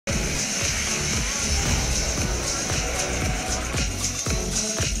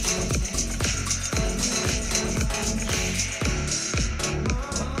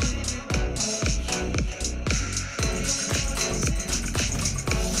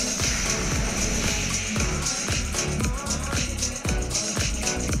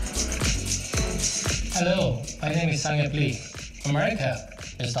Hello, my name is SangYup Lee. America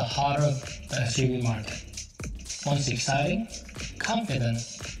is the heart of the SUV market. Once exciting, confident,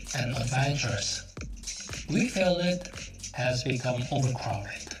 and adventurous, we feel it has become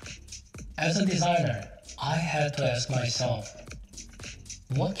overcrowded. As a designer, I had to ask myself,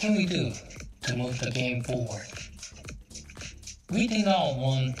 what can we do to move the game forward? We did not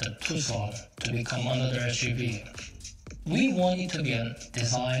want the Tucson to become another SUV. We wanted to be a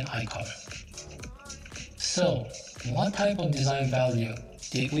design icon. So, what type of design value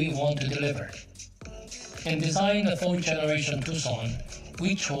did we want to deliver? In designing the 4th generation Tucson,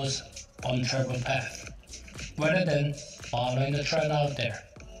 we chose untraveled path, rather than following the trend out there.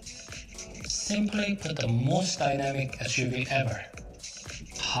 Simply put, the most dynamic SUV ever.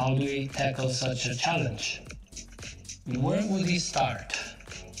 How do we tackle such a challenge? Where would we start?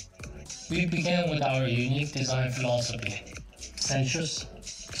 We began with our unique design philosophy, Sensuous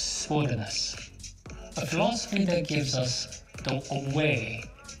Sportiness. A philosophy that gives us a way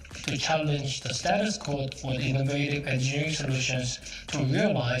to challenge the status quo with innovative engineering solutions to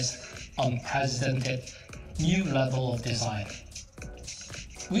realize unprecedented new level of design.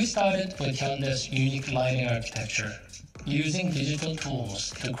 We started with Hyundai's unique lighting architecture, using digital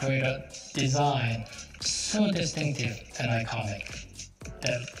tools to create a design so distinctive and iconic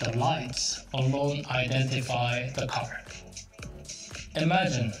that the lights alone identify the car.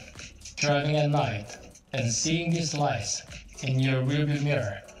 Imagine driving at night and seeing these lights in your rearview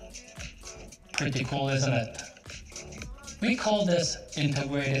mirror. Pretty cool, isn't it? We call this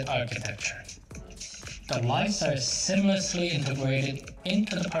integrated architecture. The lights are seamlessly integrated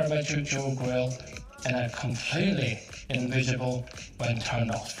into the parametric dual grille and are completely invisible when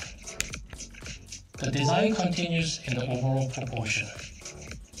turned off. The design continues in the overall proportion.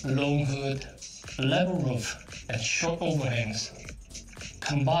 Long hood, level roof, and short overhangs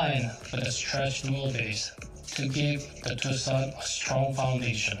combine with a stretched wheelbase to give the Tucson a strong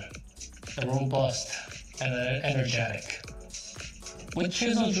foundation, robust and energetic. With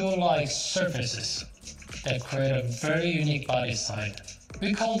chisel jewel-like surfaces that create a very unique body side,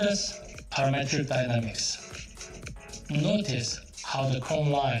 we call this Parametric Dynamics. Notice how the chrome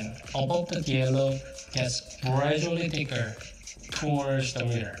line above the yellow gets gradually thicker towards the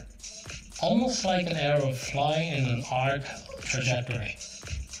rear, almost like an arrow flying in an arc trajectory.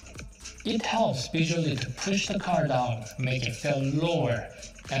 It helps visually to push the car down, make it feel lower,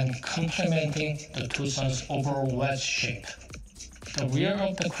 and complementing the Tucson's overall wedge shape. The rear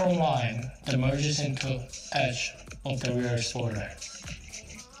of the chrome line emerges into edge of the rear spoiler,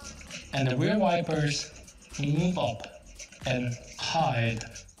 and the rear wipers move up and hide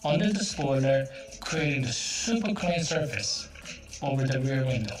under the spoiler, creating the super clean surface over the rear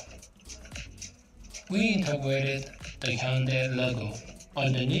window. We integrated the Hyundai logo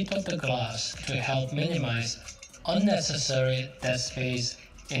underneath of the glass to help minimize unnecessary dead space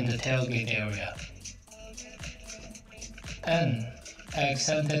in the tailgate area, and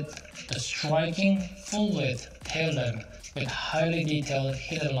accented the striking full-width tail lamp with highly detailed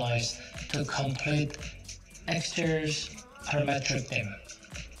hidden lights to complete exterior's parametric theme.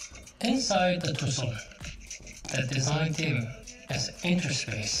 Inside the Tucson, the design theme is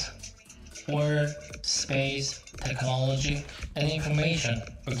interspace, where space, technology, and information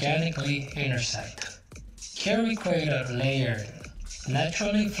organically intersect. Here we create a layered,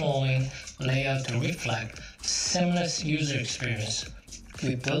 naturally flowing layout to reflect seamless user experience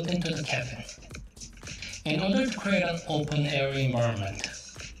we built into the cabin. In order to create an open-air environment,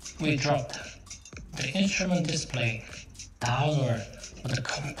 we dropped the instrument display downward with a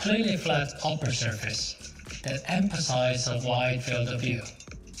completely flat upper surface that emphasizes a wide field of view,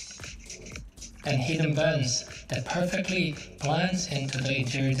 and hidden vents that perfectly blends into the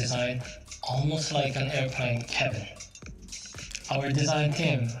interior design, almost like an airplane cabin. Our design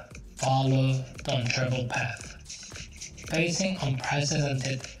team followed the untraveled path, facing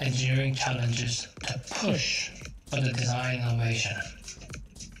unprecedented engineering challenges to push for the design innovation.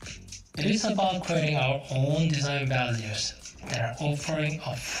 It is about creating our own design values that are offering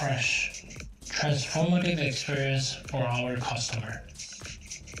a fresh, transformative experience for our customer.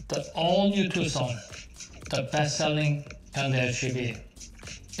 The all-new Tucson, the best-selling Hyundai SUV.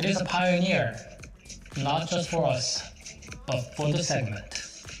 It is a pioneer, not just for us, but for the segment.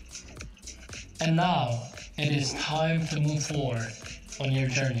 And now, it is time to move forward on your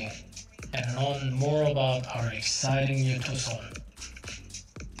journey and learn more about our exciting new Tucson.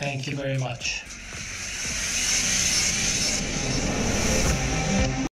 Thank you very much.